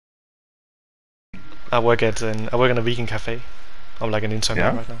I work in a vegan cafe. I'm like an intern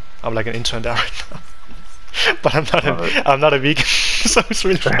there right now. I'm like an intern there right now. But I'm not a vegan, so it's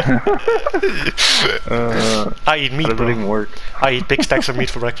really fun. I eat meat, how does bro. it even work? I eat big stacks of meat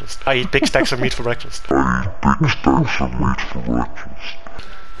for breakfast. I eat big stacks of meat for breakfast.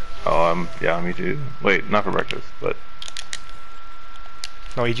 Oh, yeah, me too. Wait, not for breakfast, but...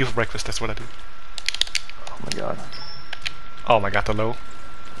 No, I eat you for breakfast, that's what I do. Oh my god. Oh my god, the low.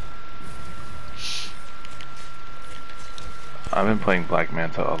 I've been playing Black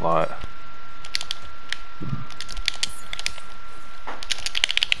Manta a lot.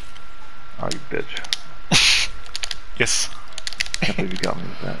 Oh, you bitch. Yes. I can't believe you got me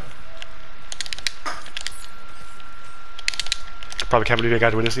with that. Probably can't believe I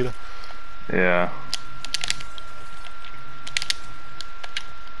got with this either. Yeah.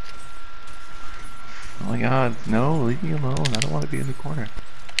 Oh my god, no, leave me alone. I don't want to be in the corner.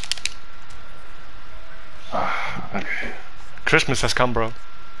 Okay. Christmas has come, bro.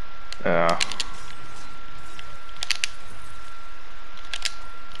 Yeah.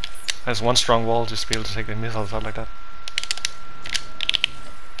 There's one strong wall just to be able to take the missiles out like that.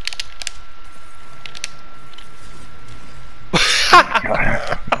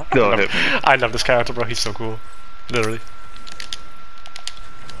 Don't hit me. I love this character, bro. He's so cool. Literally.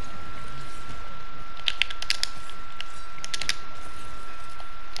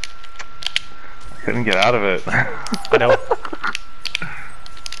 I couldn't get out of it. I know.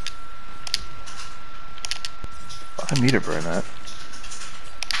 I need to burn that.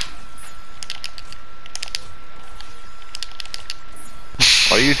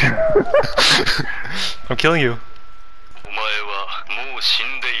 What are you doing? I'm killing you.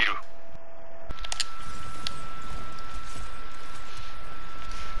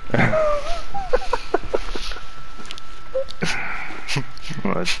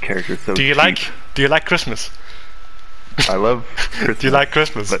 Oh, this character's so Do you like Christmas? I love Christmas. Do you like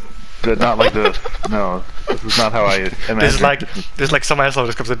Christmas? But not like this. No, this is not how I imagine. This is like some asshole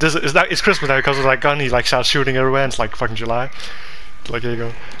just comes in. It's Christmas now. He comes with like gun. He like starts shooting everywhere. And it's like fucking July. Like here you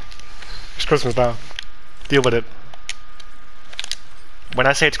go. It's Christmas now. Deal with it. When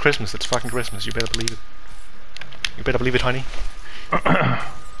I say it's Christmas, it's fucking Christmas. You better believe it. You better believe it, honey.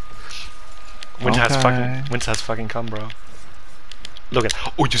 Winter has fucking come, bro. Look at.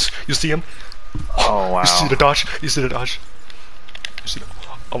 Oh, you see him? Oh wow. You see the dodge? You see the dodge? You see the,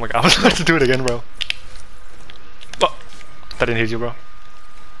 oh my god, I was about to do it again, bro. Oh, that didn't hit you, bro.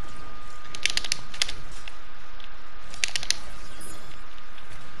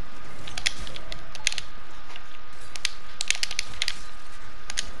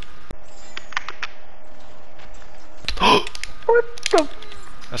 What the?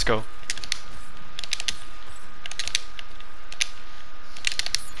 Let's go.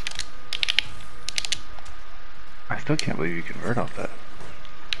 I still can't believe you convert off that.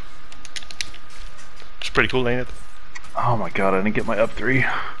 It's pretty cool, ain't it? Oh my god, I didn't get my up 3.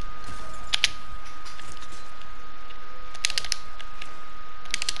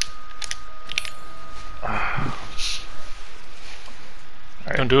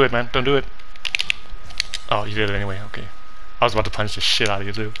 Don't do it, man. Don't do it. Oh, you did it anyway. Okay. I was about to punch the shit out of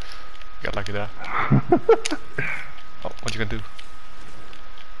you too. Got lucky there. Oh, what you gonna do?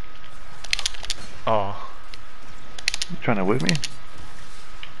 Oh. You trying to whip me?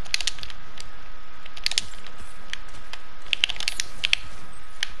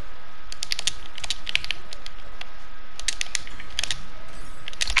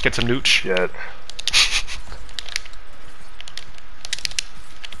 Get some nooch. Shit.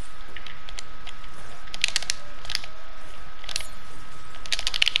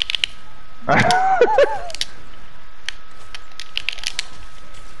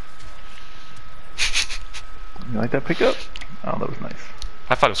 You like that pickup? Oh, that was nice.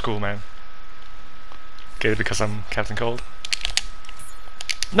 I thought it was cool, man. Get it because I'm Captain Cold?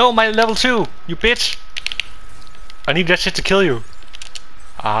 No, my level 2! You bitch! I need that shit to kill you.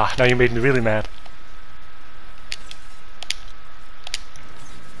 Ah, now you made me really mad.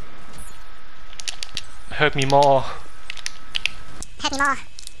 Hurt me more. Hurt me more.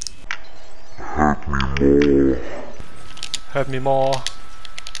 Hurt me more.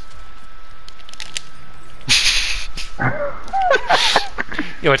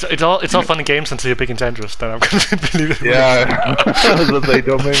 You know, it's all fun and games until you're big and dangerous. Then I'm gonna believe it. Yeah, I was gonna say,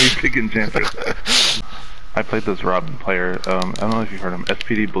 don't make me pick enchantress. I played this Robin player. I don't know if you've heard of him.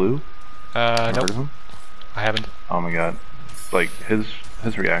 SPD Blue. Nope. Heard of him? I haven't. Oh my god, like his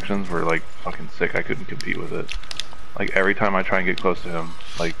reactions were like fucking sick. I couldn't compete with it. Like every time I try and get close to him,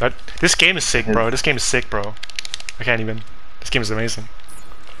 like. But this game is sick, bro. This game is sick, bro. I can't even. This game is amazing.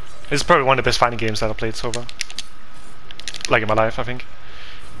 It's probably one of the best fighting games that I've played so far. Like in my life, I think.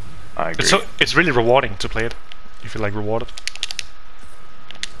 I agree. It's really rewarding to play it. You feel like rewarded.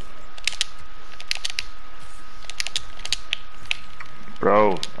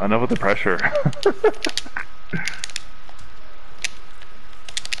 Bro, enough with the pressure.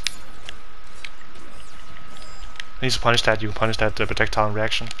 Needs to punish that. You can punish that projectile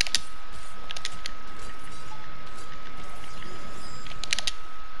reaction.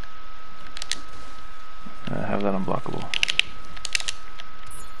 I have that unblockable.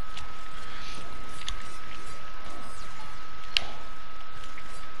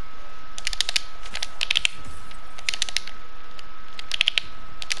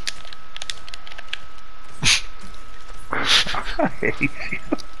 I hate you.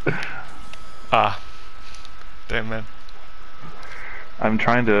 Ah, damn man. I'm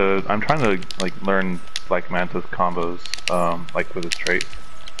trying to like learn like Manta's combos, like with his trait.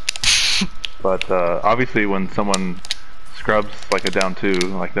 But obviously, when someone scrubs like a down 2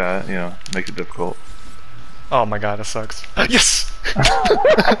 like that, you know, it makes it difficult. Oh my god, that sucks. Yes.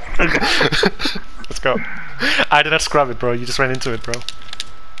 Let's go. I did not scrub it, bro. You just ran into it, bro.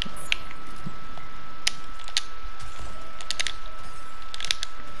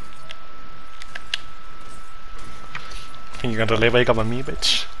 I think you're gonna lay wake up on me,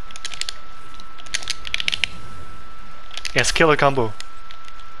 bitch. Yes, kill a combo.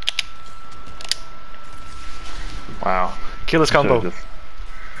 Wow. Kill his combo. Just...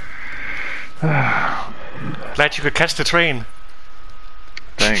 Glad you could catch the train.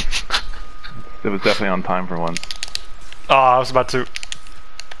 Thanks. It was definitely on time for once. Oh, I was about to.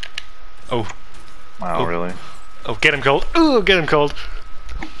 Oh. Wow, Oh. really? Oh, get him cold. Ooh, get him cold.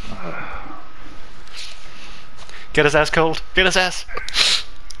 Get his ass cold. Get his ass.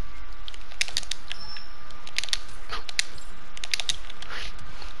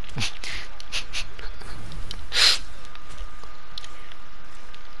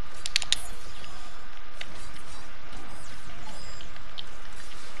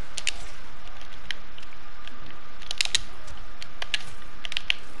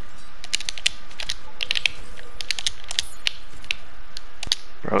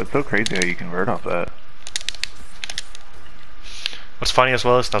 Bro, it's so crazy how you convert off that. What's funny as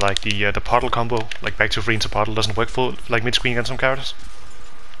well is that like the puddle combo, like back to free into puddle, doesn't work full like mid screen against some characters.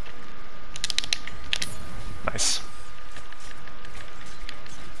 Nice.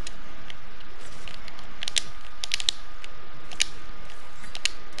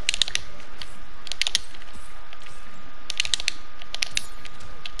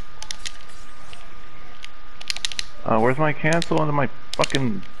 Where's my cancel into my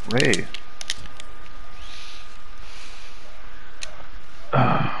fucking ray?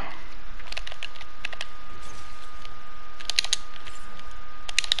 Oh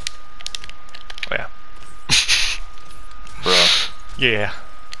yeah. Bruh. Yeah.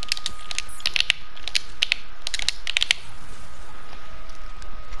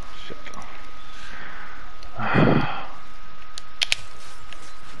 Shit.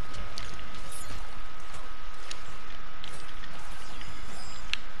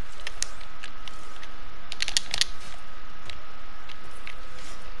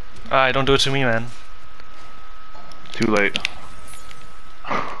 Don't do it to me, man. Too late.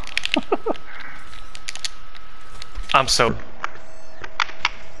 I'm so.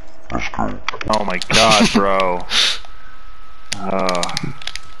 Oh my god, bro. Oh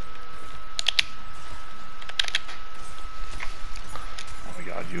my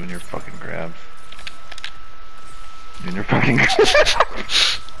god, you and your fucking grabs. You and your fucking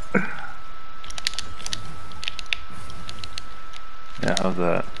grabs. Yeah, how's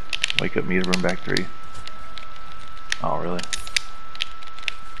that? Wake up, meter room back 3. Oh, really?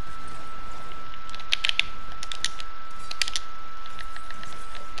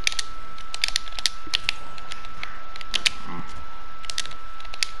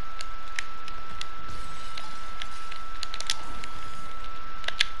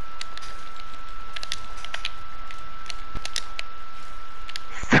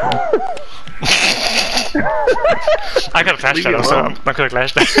 I got a flash that, so I'm not gonna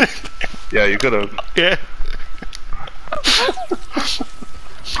flash that. Yeah, you could have. Yeah.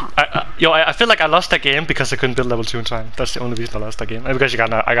 I feel like I lost that game because I couldn't build level 2 in time. That's the only reason I lost that game. And because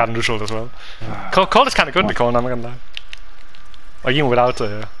I got neutral as well. Cold is kind of good in the corner, I'm not gonna lie. Or even without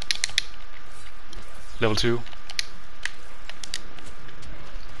level 2.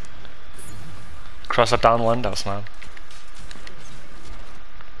 Cross up down 1, that was smart.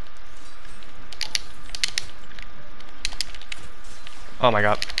 Oh my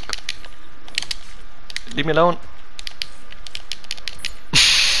god. Leave me alone.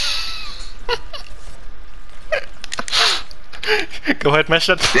 Go ahead, mash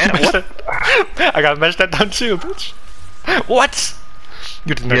that. Damn, mash what? that. I gotta mash that down too, bitch. What?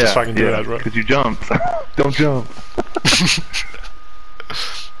 You did not just fucking do that, bro. Because you jumped. Don't jump.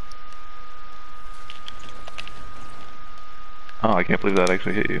 Oh, I can't believe that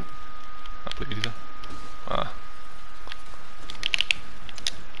actually hit you. I believe you did.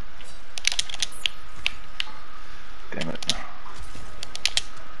 Damn it.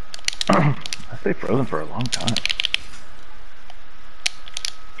 I stayed frozen for a long time.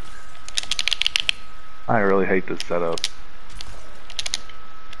 I really hate this setup.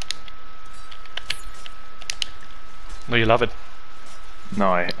 No, you love it.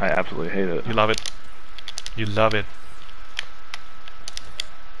 No, I absolutely hate it. You love it. You love it.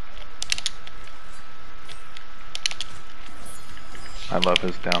 I love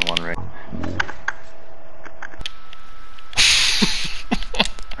his down one rate.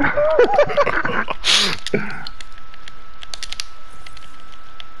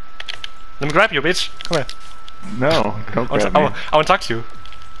 Let me grab you, bitch. Come here. No, don't grab me. I want to talk to you.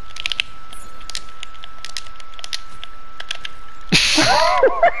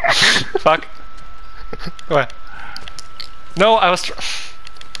 Fuck. Come here. No, I was.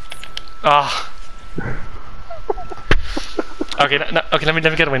 Ah. Okay, okay. Let me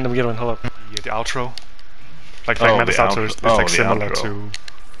get a win. Let me get a win. Hold up. The outro. Like Manta's outro is like similar to.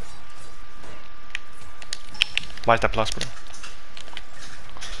 Why is that plus, bro?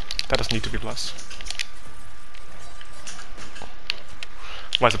 That doesn't need to be plus.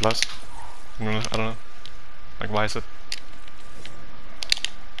 Why is it plus? I don't know. Like, why is it?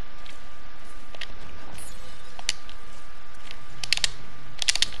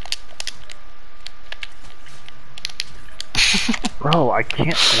 Bro, I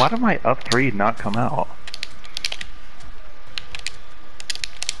can't. Why did my up 3 not come out?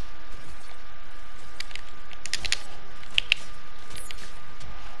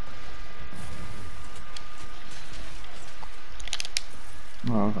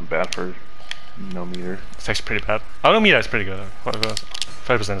 Well, I'm bad for no meter. It's actually pretty bad. Oh, no meter is pretty good.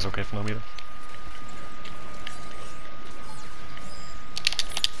 5% is okay for no meter.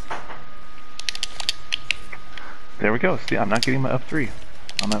 There we go. See, I'm not getting my up 3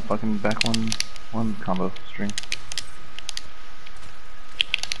 on that fucking back one combo string.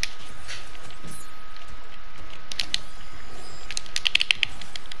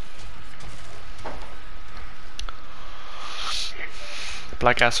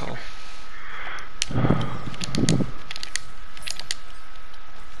 Black asshole.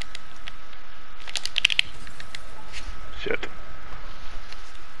 Shit.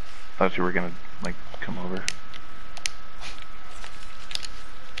 Thought you were gonna, like, come over.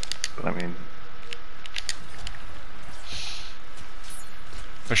 But I mean...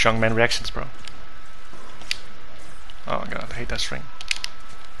 Those young man reactions, bro. Oh my god, I hate that string.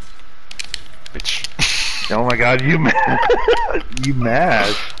 Bitch. Oh my god, you mad? You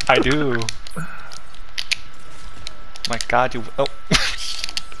mad? I do. My god, you. Oh.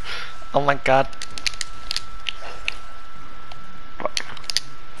 Oh my god. Fuck.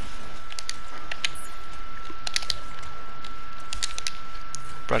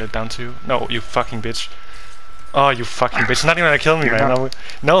 Brought it down to you. No, you fucking bitch. Oh, you fucking bitch. Not even gonna kill me, man.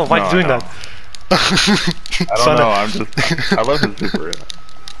 No, why are you doing that? I don't know, I'm just. I love his super.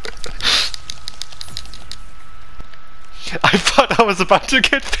 I thought I was about to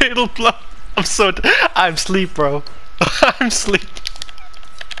get fatal blow. I'm sleep, bro. I'm sleep.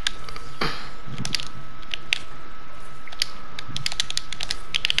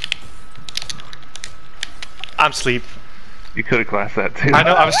 I'm sleep. You could have classed that too. I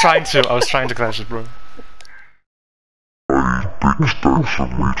know, I was trying to clash it, bro.